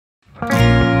So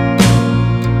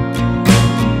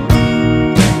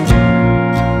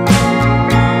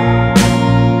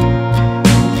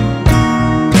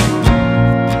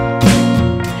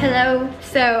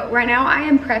right now I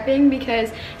am prepping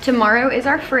because tomorrow is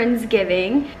our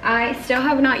Friendsgiving. I still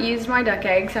have not used my duck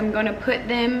eggs. I'm going to put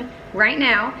them right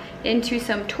now into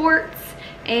some torts,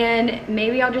 and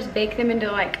maybe I'll just bake them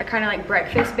into like a kind of like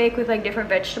breakfast bake with like different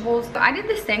vegetables. So I did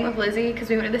this thing with Lizzie because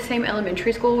we went to the same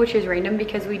elementary school, which is random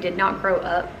because we did not grow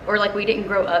up, or like we didn't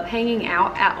grow up hanging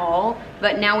out at all,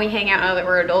 but now we hang out now that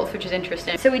we're adults, which is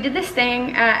interesting. So we did this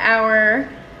thing at our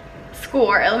school,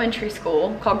 our elementary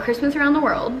school, called Christmas Around the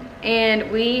World, and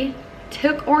we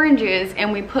took oranges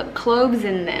and we put cloves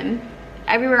in them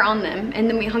everywhere on them, and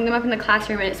then we hung them up in the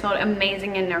classroom, and it smelled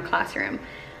amazing in our classroom.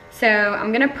 So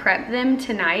I'm gonna prep them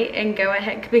tonight and go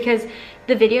ahead, because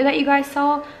the video that you guys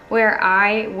saw where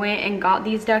I went and got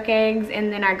these duck eggs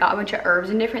and then I got a bunch of herbs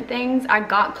and different things, I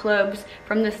got cloves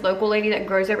from this local lady that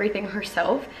grows everything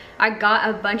herself. I got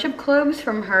a bunch of cloves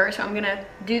from her, so I'm gonna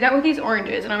do that with these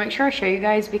oranges, and I'll make sure I show you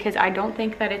guys because I don't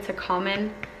think it's a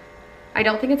common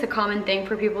thing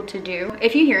for people to do.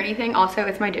 If you hear anything, also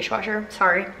it's my dishwasher,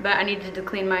 sorry, but I needed to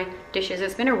clean my dishes.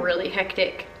 It's been a really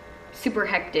hectic, super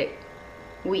hectic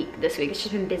week this week. It's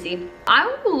just been busy. I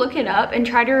will look it up and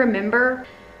try to remember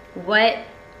what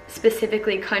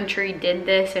specifically country did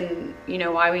this and you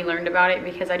know why we learned about it,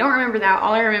 because I don't remember that.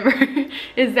 All I remember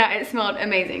is that it smelled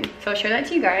amazing. So I'll show that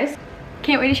to you guys.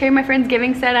 Can't wait to show you my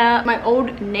Friendsgiving setup. My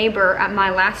old neighbor at my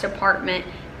last apartment,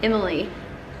 Emily,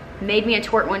 made me a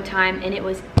tort one time and it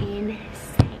was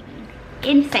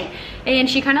insane. And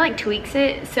she kind of like tweaks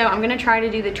it, so I'm gonna try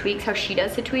to do the tweaks how she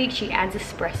does the tweaks. She adds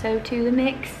espresso to the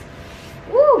mix.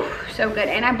 Woo, so good.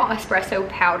 And I bought espresso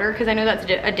powder because I know that's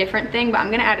a different thing, but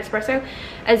I'm gonna add espresso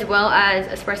as well as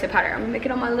espresso powder. I'm gonna make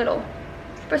it on my little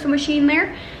espresso machine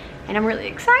there, and I'm really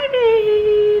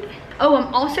excited. Oh,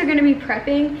 I'm also gonna be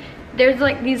prepping. There's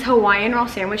like these Hawaiian roll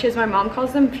sandwiches. My mom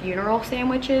calls them funeral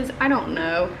sandwiches. I don't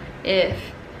know if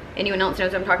anyone else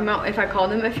knows what I'm talking about if I call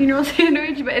them a funeral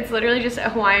sandwich, but it's literally just a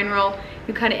Hawaiian roll.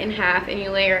 You cut it in half and you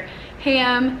layer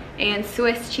ham and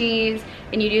Swiss cheese,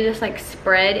 and you do this like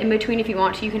spread in between. If you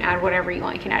want to, you can add whatever you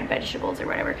want. You can add vegetables or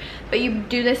whatever, but you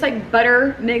do this like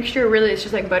butter mixture. Really, it's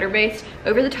just like butter based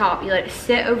over the top. You let it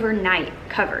sit overnight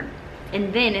covered,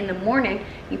 and then in the morning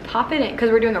you pop it in, because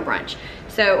we're doing a brunch,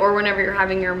 so, or whenever you're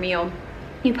having your meal,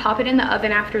 you pop it in the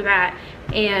oven after that,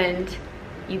 and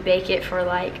you bake it for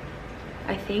like,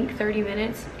 I think 30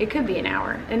 minutes. It could be an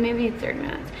hour, and maybe it's 30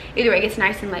 minutes. Either way, it gets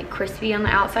nice and like crispy on the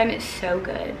outside, and it's so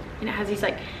good. And it has these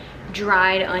like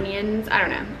dried onions. I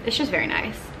don't know. It's just very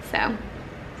nice. So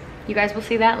you guys will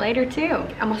see that later too.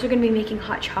 I'm also gonna be making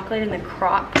hot chocolate in the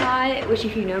crock pot, which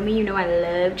if you know me, you know I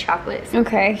love chocolates.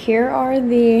 Okay, here are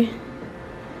the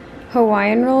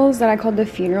Hawaiian rolls that I called the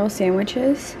funeral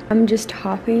sandwiches. I'm just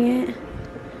topping it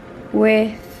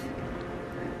with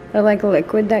the like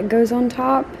liquid that goes on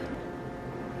top.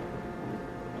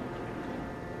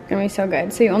 Gonna be so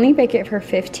good. So you only bake it for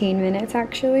 15 minutes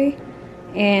actually,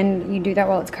 and you do that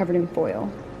while it's covered in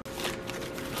foil.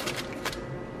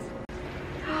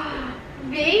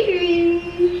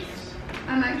 Baby!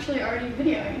 I'm actually already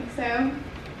videoing, so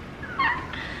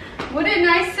what a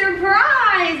nice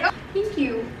surprise! Oh, thank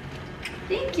you.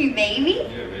 Thank you, baby.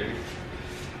 Yeah, baby.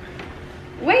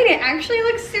 Wait, it actually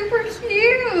looks super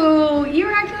cute. You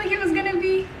were acting like it was gonna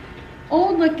be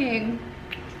old looking.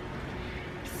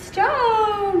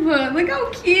 Stop! Look how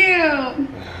cute!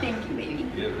 Thank you, baby.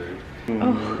 Yeah, baby.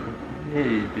 Oh.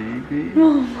 Hey, baby.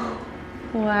 Oh.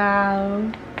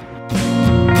 Wow.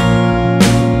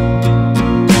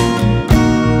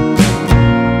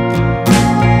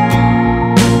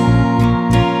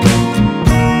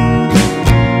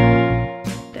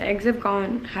 The eggs had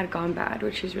gone bad,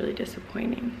 which is really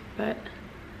disappointing, but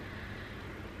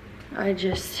I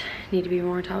just need to be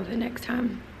more on top of it next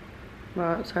time.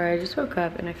 Wow, sorry, I just woke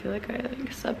up and I feel like I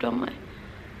like slept on my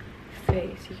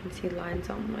face. You can see lines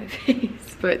on my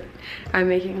face, but I'm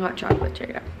making hot chocolate,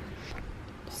 check it out.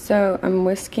 So I'm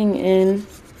whisking in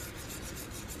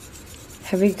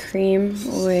heavy cream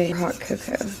with hot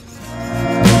cocoa.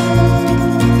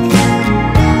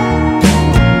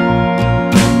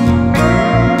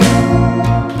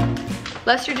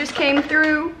 Lester just came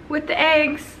through with the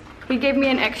eggs. He gave me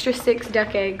an extra 6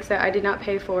 duck eggs that I did not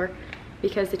pay for,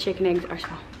 because the chicken eggs are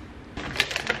small.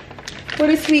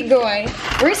 What a sweet boy.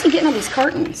 Where is he getting all these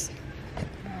cartons?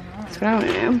 That's what I want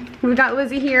to know. We've got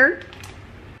Lizzie here.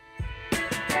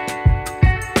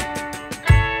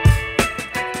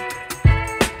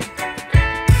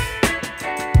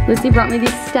 Lizzie brought me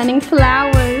these stunning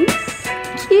flowers.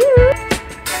 Cute.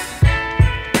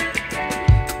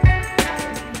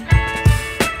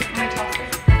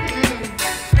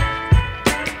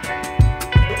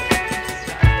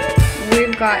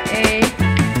 got a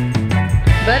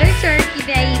butter turkey,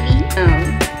 baby.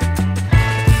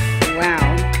 Wow.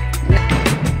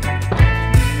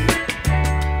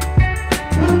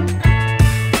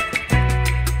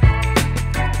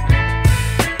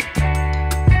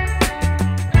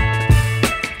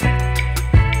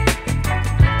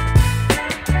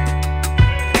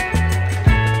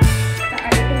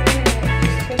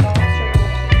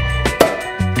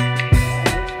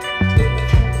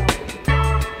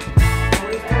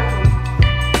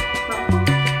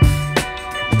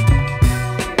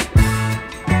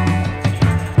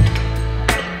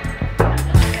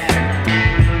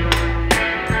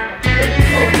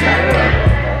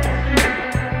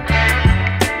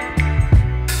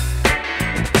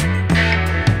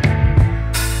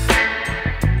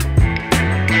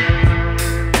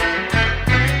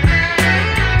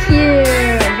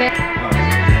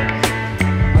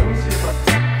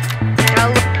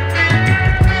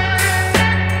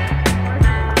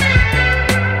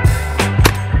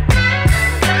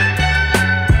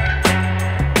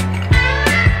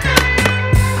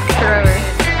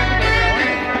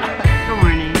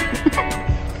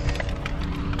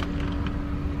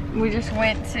 We just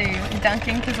went to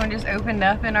Dunkin' because one just opened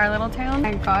up in our little town.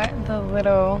 I got the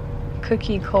little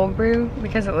cookie cold brew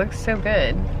because it looks so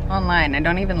good online. I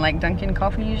don't even like Dunkin'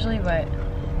 coffee usually, but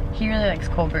he really likes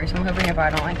cold brew, so I'm hoping if I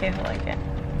don't like it, he'll like it.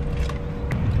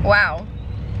 Wow.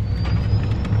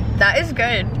 That is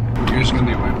good. Yours gonna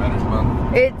be way better as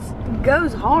well. It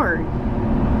goes hard.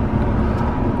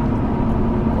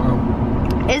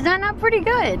 Wow. Is that not pretty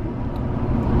good?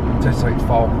 Tastes like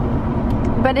fall.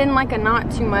 But in like a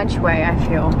not too much way, I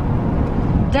feel.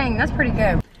 Dang, that's pretty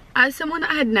good. As someone that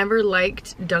had never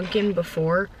liked Dunkin'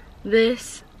 before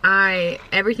this,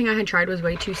 everything I had tried was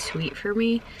way too sweet for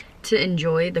me to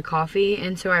enjoy the coffee.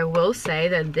 And so I will say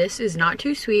that this is not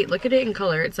too sweet. Look at it in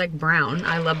color, it's like brown.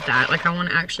 I love that. Like I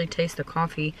want to actually taste the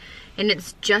coffee. And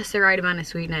it's just the right amount of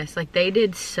sweetness. Like they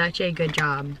did such a good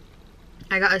job.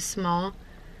 I got a small,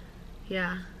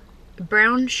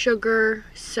 brown sugar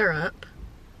syrup.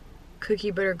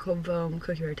 Cookie butter cold foam,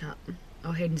 cookie butter top.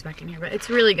 Oh, Hayden's back in here, but it's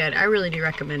really good. I really do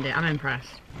recommend it. I'm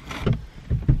impressed.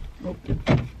 Oh.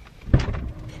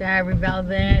 Sorry about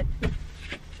that.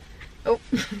 Oh,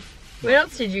 what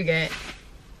else did you get?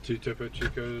 2 Topo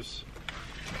Chicos,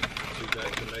 2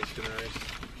 bags of Mexican rice.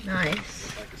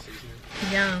 Nice. Like a seasoning.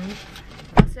 Yum.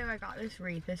 Also, I got this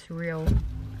wreath. This real.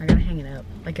 I gotta hang it up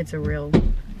like it's a real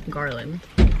garland.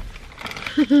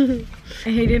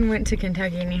 Hayden went to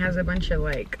Kentucky and he has a bunch of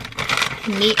like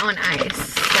meat on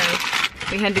ice,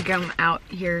 so we had to come out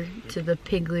here to the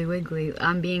Piggly Wiggly.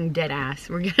 I'm being dead ass.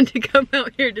 We're going to come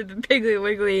out here to the Piggly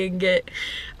Wiggly and get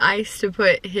ice to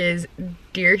put his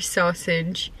deer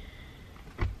sausage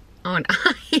on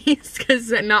ice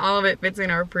because not all of it fits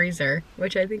in our freezer,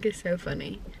 which I think is so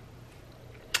funny.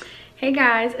 Hey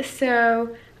guys,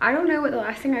 so I don't know what the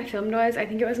last thing I filmed was. I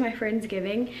think it was my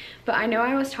Friendsgiving, but I know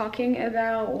I was talking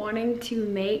about wanting to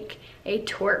make a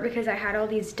tort because I had all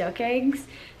these duck eggs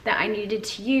that I needed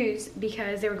to use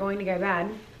because they were going to go bad.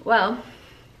 Well,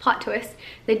 plot twist,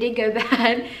 they did go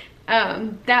bad.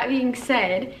 That being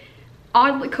said,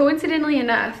 oddly, coincidentally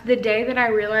enough, the day that I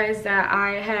realized that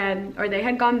they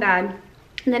had gone bad,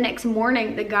 the next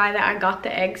morning, the guy that I got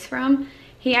the eggs from,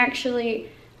 he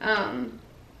actually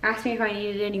asked me if I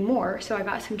needed any more. So I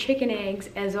got some chicken eggs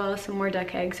as well as some more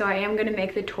duck eggs. So I am gonna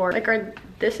make the tort. Like,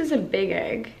 this is a big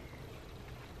egg.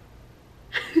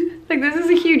 Like, this is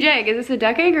a huge egg. Is this a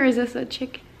duck egg or is this a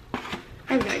chicken?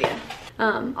 I have no idea.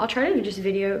 I'll try to just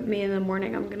video me in the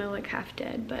morning. I'm gonna look half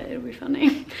dead, but it'll be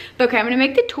funny. But okay, I'm gonna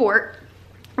make the tort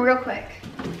real quick.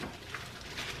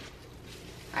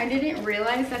 I didn't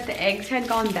realize that the eggs had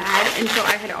gone bad until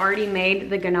I had already made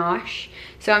the ganache.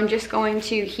 So I'm just going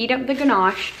to heat up the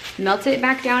ganache, melt it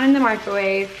back down in the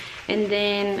microwave, and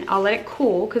then I'll let it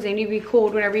cool because they need to be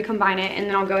cooled whenever you combine it. And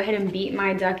then I'll go ahead and beat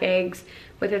my duck eggs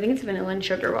with, I think it's vanilla and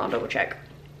sugar, but I'll double check.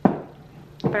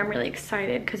 But I'm really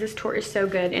excited because this tort is so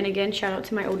good. And again, shout out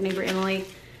to my old neighbor, Emily.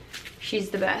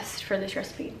 She's the best for this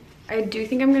recipe. I do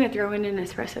think I'm gonna throw in an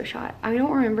espresso shot. I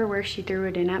don't remember where she threw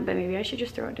it in at, but maybe I should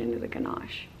just throw it into the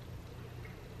ganache.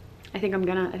 I think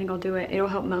I'll do it. It'll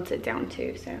help melt it down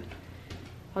too, so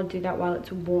I'll do that while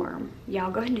it's warm. Yeah,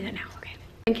 I'll go ahead and do that now, okay.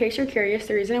 In case you're curious,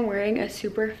 the reason I'm wearing a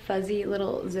super fuzzy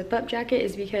little zip up jacket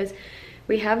is because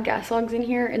we have gas logs in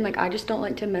here, and like I just don't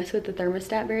like to mess with the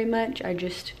thermostat very much. I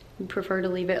just prefer to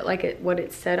leave it like what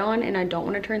it's set on, and I don't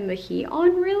want to turn the heat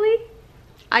on really.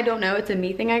 I don't know, it's a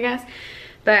me thing I guess.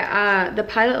 But the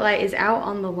pilot light is out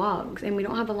on the logs and we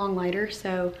don't have a long lighter,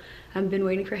 so I've been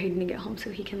waiting for Hayden to get home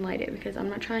so he can light it because I'm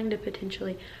not trying to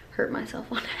potentially hurt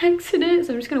myself on accident.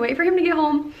 So I'm just gonna wait for him to get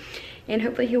home and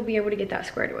hopefully he'll be able to get that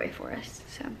squared away for us.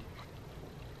 So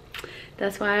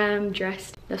that's why I'm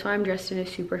dressed. That's why I'm dressed in a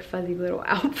super fuzzy little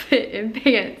outfit and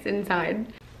pants inside.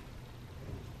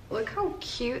 Look how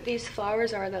cute these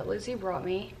flowers are that Lizzie brought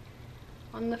me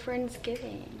on the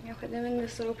Friendsgiving. I put them in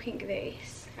this little pink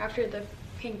vase after the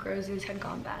pink roses had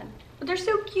gone bad. But they're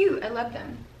so cute, I love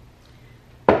them.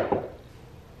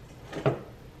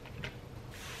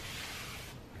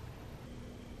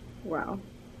 Wow,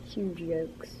 huge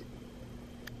yolks.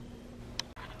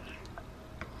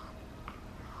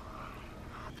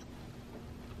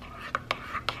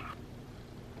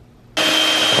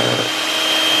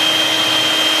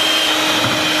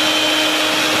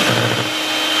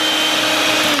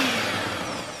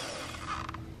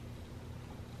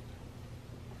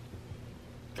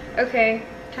 Okay,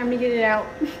 time to get it out.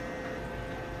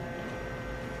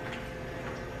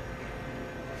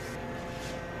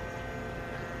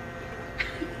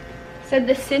 Said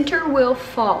the center will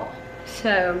fall,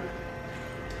 so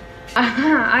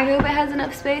I hope it has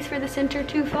enough space for the center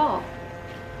to fall.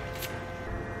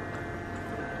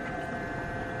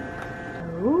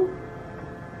 Oh,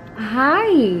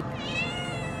 hi.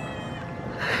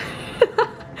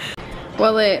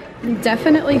 Well, it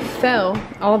definitely fell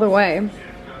all the way.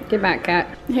 Get back,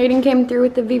 cat. Hayden came through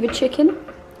with the Viva chicken.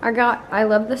 I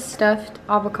love the stuffed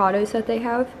avocados that they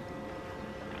have.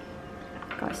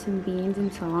 Got some beans and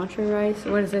cilantro rice.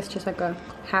 What is this, just like a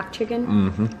half chicken?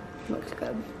 Mm-hmm. Looks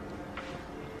good.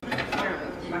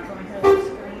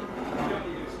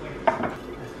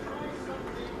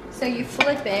 So you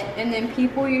flip it, and then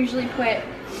people usually put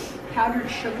powdered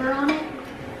sugar on it,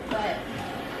 but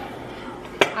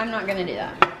I'm not gonna do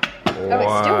that. Wow. Oh,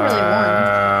 it's still really warm.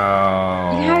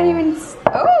 You haven't even,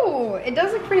 oh, it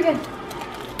does look pretty good.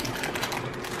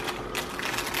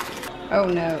 Oh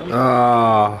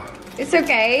no. It's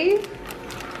okay.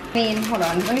 I mean, hold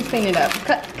on, let me clean it up.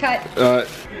 Cut.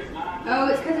 Oh,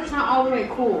 it's because it's not all the way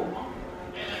cool.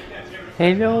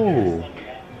 Hello.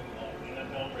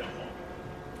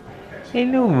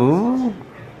 Hello.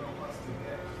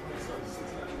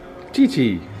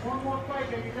 Chi-Chi.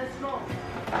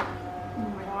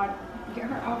 Get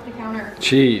her off the counter.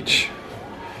 Cheech.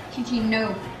 Chi-Chi,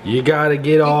 no. You gotta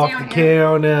get off the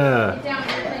counter. Get down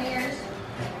here, clean ears.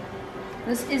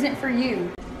 This isn't for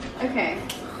you. Okay.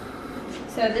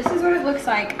 So this is what it looks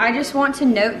like. I just want to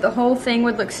note the whole thing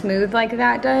would look smooth like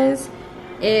that does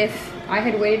if I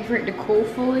had waited for it to cool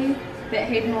fully, but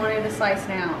Hayden wanted a slice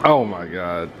now. Oh my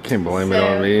God, can't blame it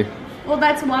on me. Well,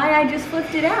 that's why I just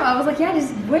flipped it out. I was like, yeah,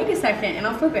 just wait a second and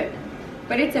I'll flip it.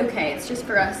 But it's okay, it's just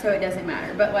for us, so it doesn't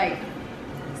matter. But like,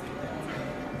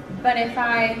 if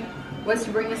I was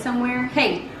to bring this somewhere,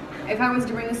 if I was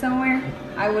to bring this somewhere,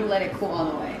 I would let it cool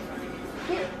all the way.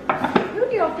 Who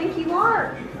do y'all think you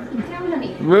are? Down,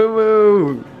 honey.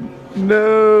 Moo-moo.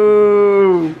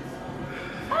 No.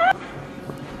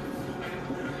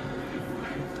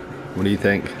 What do you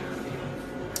think?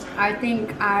 I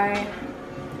think I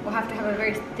will have to have a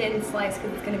very thin slice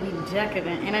because it's going to be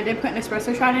decadent. And I did put an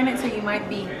espresso shot in it, so you might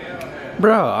be...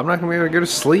 Bro, I'm not going to be able to go to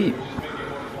sleep.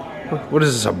 What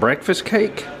is this, a breakfast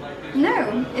cake?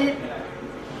 No,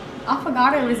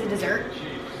 affogato is a dessert.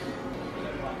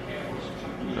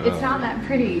 It's not that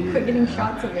pretty. Quit getting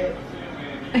shots of it.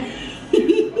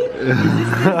 Is this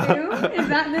the zoom? Is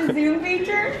that the zoom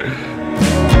feature?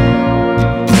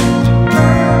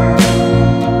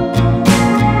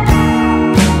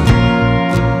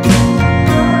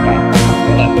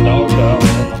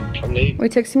 We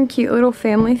took some cute little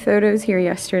family photos here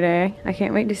yesterday. I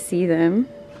can't wait to see them.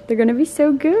 They're gonna be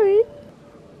so good.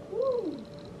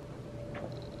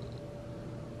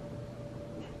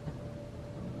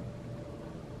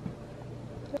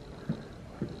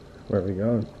 Where are we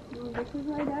going? Well, this is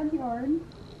my dad's yard.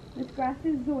 This grass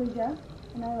is zoysia,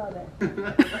 and I love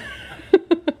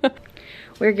it.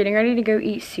 We're getting ready to go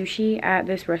eat sushi at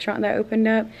this restaurant that opened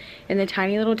up in the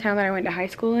tiny little town that I went to high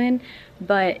school in,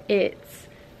 but it's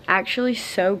actually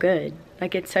so good.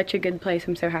 Like, it's such a good place.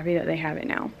 I'm so happy that they have it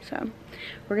now. So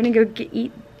we're gonna go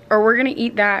we're gonna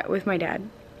eat that with my dad,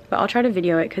 but I'll try to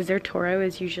video it because their Toro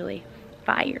is usually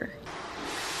fire.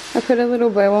 I put a little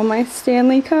bow on my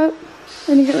Stanley cup.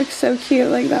 I think it looks so cute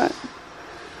like that.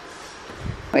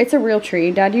 It's a real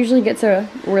tree. Dad usually gets a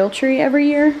real tree every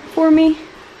year for me,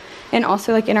 and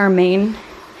also like in our main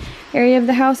area of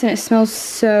the house, and it smells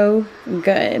so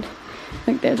good.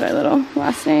 Like, there's our little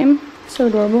last name. So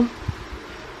adorable.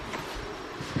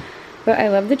 But I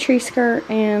love the tree skirt,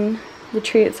 and The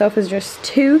tree itself is just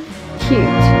too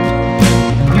cute.